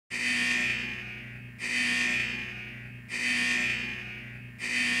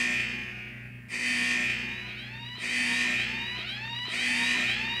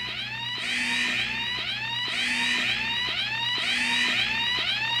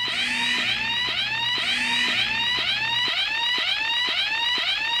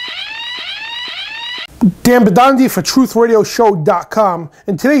Dan Bidondi for TruthRadioShow.com.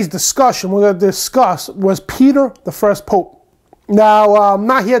 In today's discussion, we're going to discuss, was Peter the first pope? Now, I'm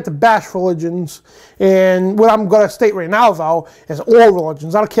not here to bash religions, and what I'm going to state right now, though, is all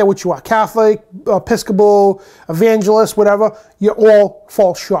religions. I don't care what you are, Catholic, Episcopal, Evangelist, whatever, you all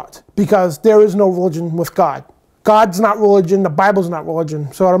fall short, because there is no religion with God. God's not religion, the Bible's not religion,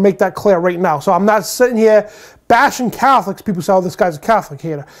 so I'll make that clear right now. So I'm not sitting here bashing Catholics. People say, oh, this guy's a Catholic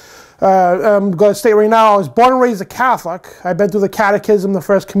hater. I'm going to state right now, I was born and raised a Catholic. I've been through the catechism, the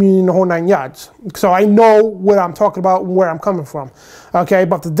first communion, the whole 9 yards. So I know what I'm talking about and where I'm coming from. Okay,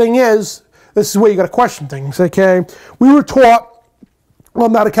 but the thing is, this is where you got to question things. Okay, we were taught, well,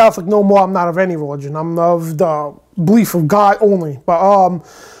 I'm not a Catholic no more. I'm not of any religion. I'm of the belief of God only. But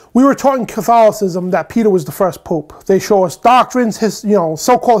we were taught in Catholicism that Peter was the first pope. They show us doctrines,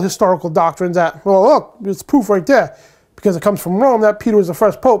 so-called historical doctrines that, well, look, it's proof right there, because it comes from Rome that Peter was the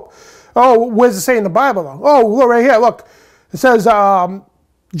first pope. Oh, where's it say in the Bible, though? Oh, look right here, look. It says,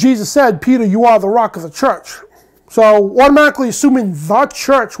 Jesus said, Peter, you are the rock of the church. So automatically assuming the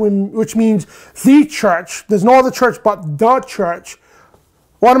church, which means the church, there's no other church but the church,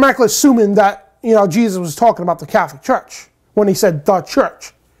 automatically assuming that, Jesus was talking about the Catholic Church when he said the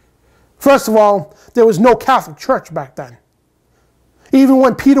church. First of all, there was no Catholic Church back then. Even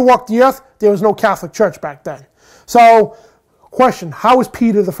when Peter walked the earth, there was no Catholic Church back then. So, question, how is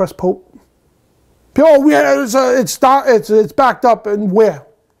Peter the first pope? Oh, it's backed up, and where?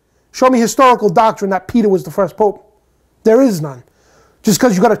 Show me historical doctrine that Peter was the first pope. There is none. Just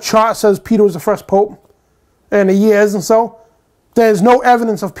because you got a chart that says Peter was the first pope, and he is, and so, there's no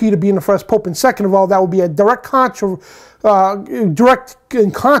evidence of Peter being the first pope. And second of all, that would be a direct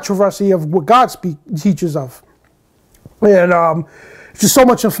controversy of what God teaches of. And just so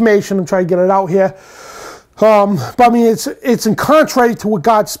much information. I'm trying to get it out here. But I mean, it's in contrary to what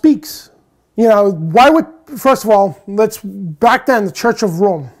God speaks. Why would, first of all, back then, the Church of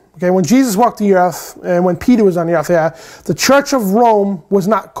Rome, okay, when Jesus walked the earth and when Peter was on the earth, the Church of Rome was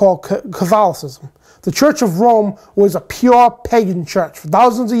not called Catholicism. The Church of Rome was a pure pagan church. For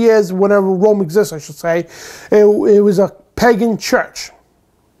thousands of years, whenever Rome exists, I should say, it was a pagan church.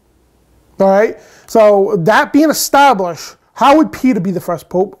 All right? So that being established, how would Peter be the first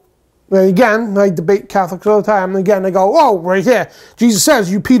pope? And again, I debate Catholics all the time. And again, they go, oh, right here. Jesus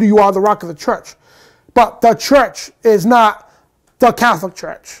says, you, Peter, you are the rock of the church. But the church is not the Catholic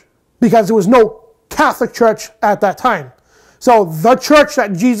Church, because there was no Catholic Church at that time. So the church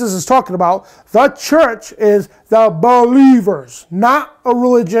that Jesus is talking about, the church is the believers, not a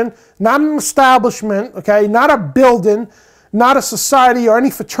religion, not an establishment, okay, not a building, not a society or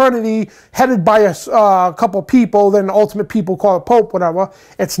any fraternity headed by a couple of people, then the ultimate people call it Pope, whatever.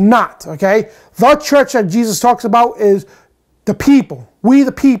 It's not, okay? The church that Jesus talks about is the people. We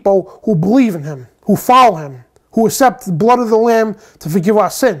the people who believe in him, who follow him, who accept the blood of the Lamb to forgive our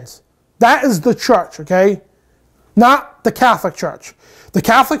sins. That is the church, okay? Not the Catholic Church. The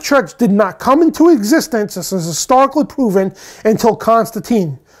Catholic Church did not come into existence, this is historically proven, until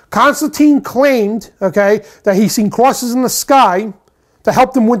Constantine. Constantine claimed, okay, that he seen crosses in the sky that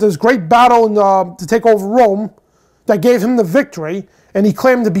helped him win this great battle to take over Rome, that gave him the victory, and he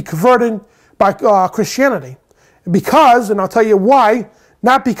claimed to be converted by Christianity. Because, and I'll tell you why,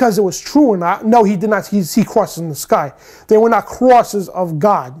 not because it was true or not. No, he did not see crosses in the sky. They were not crosses of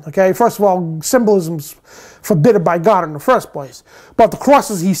God, okay? First of all, symbolism's forbidden by God in the first place. But the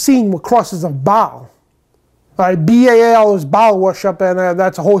crosses he seen were crosses of Baal. Baal is Baal worship, and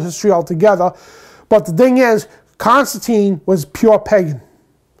that's a whole history altogether. But the thing is, Constantine was pure pagan.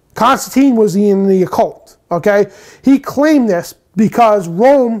 Constantine was in the occult, okay? He claimed this because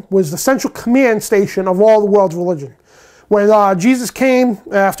Rome was the central command station of all the world's religion. When Jesus came,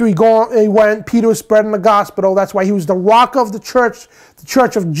 after he went, Peter was spreading the gospel. That's why he was the rock of the church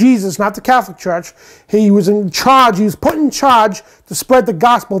of Jesus, not the Catholic Church. He was in charge, he was put in charge to spread the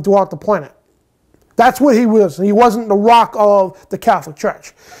gospel throughout the planet. That's what he was. He wasn't the rock of the Catholic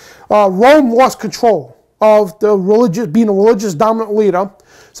Church. Rome lost control of being a religious dominant leader.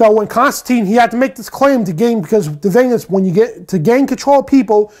 So when Constantine, he had to make this claim to gain, because the thing is, when you get to gain control of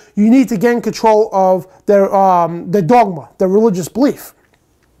people, you need to gain control of their dogma, their religious belief.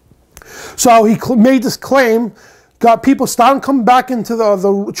 So he made this claim, got people starting coming back into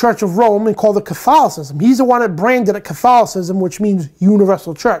the Church of Rome and called it Catholicism. He's the one that branded it Catholicism, which means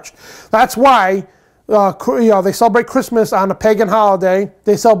universal church. That's why they celebrate Christmas on a pagan holiday.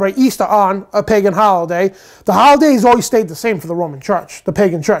 They celebrate Easter on a pagan holiday. The holidays always stayed the same for the Roman Church, the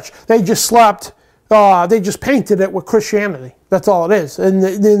pagan church. They just they just painted it with Christianity. That's all it is. And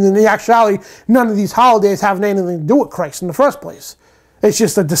in the actuality, none of these holidays have anything to do with Christ in the first place. It's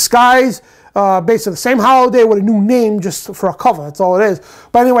just a disguise, basically the same holiday with a new name just for a cover. That's all it is.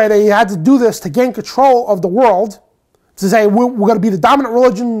 But anyway, they had to do this to gain control of the world, to say we're going to be the dominant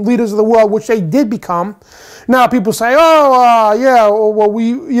religion leaders of the world, which they did become. Now people say, oh, yeah, well,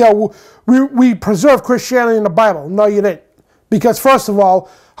 we preserve Christianity in the Bible. No, you didn't. Because first of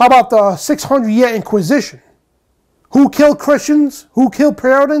all, how about the 600-year Inquisition? Who killed Christians? Who killed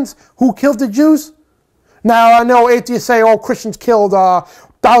Puritans? Who killed the Jews? Now, I know atheists say, oh, Christians killed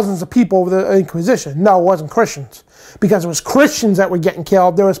thousands of people over the Inquisition. No, it wasn't Christians. Because it was Christians that were getting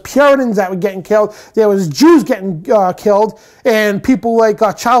killed. There was Puritans that were getting killed. There was Jews getting killed. And people like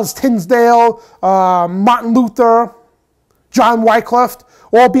Charles Tinsdale, Martin Luther, John Wycliffe,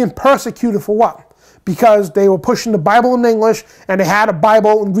 all being persecuted for what? Because they were pushing the Bible in English, and they had a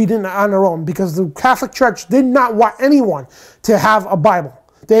Bible and reading it on their own. Because the Catholic Church did not want anyone to have a Bible.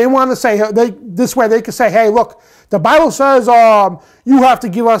 They didn't want to say, this way they could say, hey, look, the Bible says you have to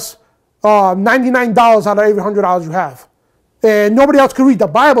give us $99 out of every $100 you have. And nobody else could read the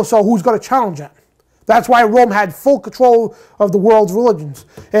Bible, so who's going to challenge that? That's why Rome had full control of the world's religions.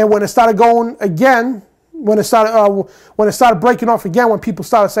 And when it started going again, when it started breaking off again, when people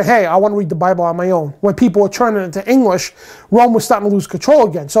started saying, hey, I want to read the Bible on my own. When people were turning it into English, Rome was starting to lose control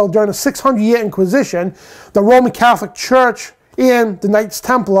again. So during the 600-year Inquisition, the Roman Catholic Church and the Knights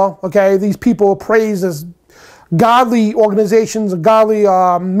Templar, okay, these people were praised as godly organizations, godly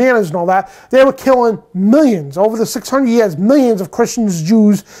manners and all that. They were killing millions, over the 600 years, millions of Christians,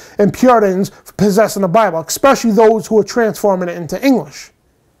 Jews, and Puritans for possessing the Bible, especially those who were transforming it into English.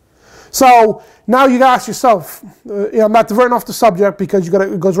 So now you gotta ask yourself, I'm not diverting off the subject because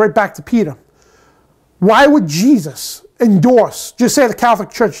it goes right back to Peter. Why would Jesus endorse, just say the Catholic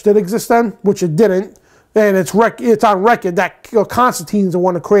Church did exist then, which it didn't, and it's on record that Constantine's the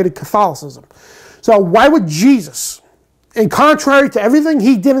one that created Catholicism. So why would Jesus, in contrary to everything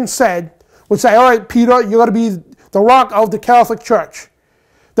he did and said, would say, all right, Peter, you're going to be the rock of the Catholic Church.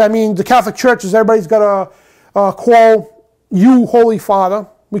 That means the Catholic Church is everybody's got to call you Holy Father,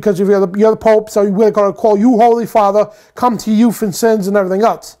 because if you're the Pope, so we're going to call you Holy Father, come to you for sins and everything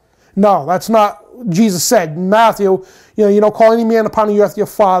else. No, that's not what Jesus said. In Matthew, you don't call any man upon the earth your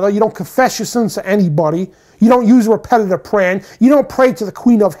father. You don't confess your sins to anybody. You don't use repetitive praying. You don't pray to the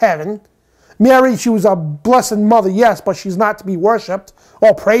Queen of Heaven. Mary, she was a blessed mother, yes, but she's not to be worshipped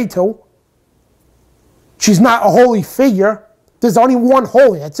or prayed to. She's not a holy figure. There's only one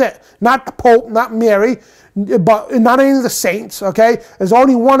holy, that's it. Not the Pope, not Mary, but not any of the saints, okay? There's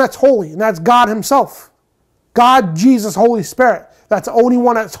only one that's holy, and that's God himself. God, Jesus, Holy Spirit. That's the only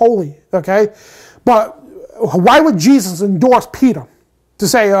one that's holy, okay? But why would Jesus endorse Peter to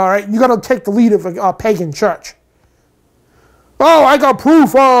say, all right, you're going to take the lead of a pagan church? Oh, I got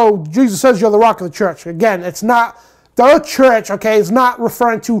proof. Oh, Jesus says you're the rock of the church. Again, it's not the church, okay? It's not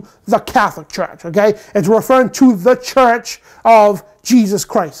referring to the Catholic Church, okay? It's referring to the church of Jesus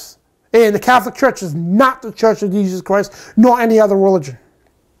Christ. And the Catholic Church is not the church of Jesus Christ, nor any other religion.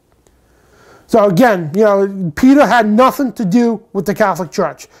 So again, Peter had nothing to do with the Catholic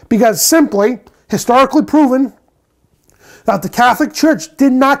Church, because simply, historically proven, that the Catholic Church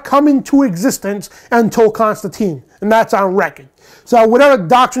did not come into existence until Constantine, and that's on record. So whatever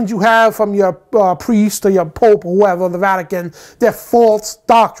doctrines you have from your priest or your pope or whoever, the Vatican, they're false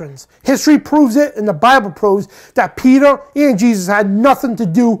doctrines. History proves it, and the Bible proves that Peter and Jesus had nothing to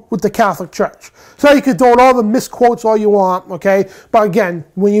do with the Catholic Church. So you can throw out all the misquotes all you want, okay? But again,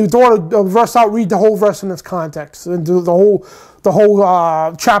 when you throw a verse out, read the whole verse in its context, and do the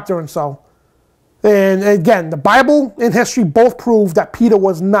whole chapter and so. And again, the Bible and history both prove that Peter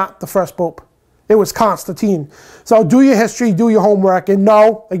was not the first pope. It was Constantine. So do your history, do your homework, and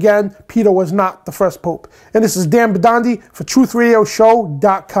no, again, Peter was not the first pope. And this is Dan Bidondi for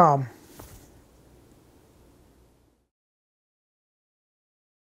TruthRadioShow.com.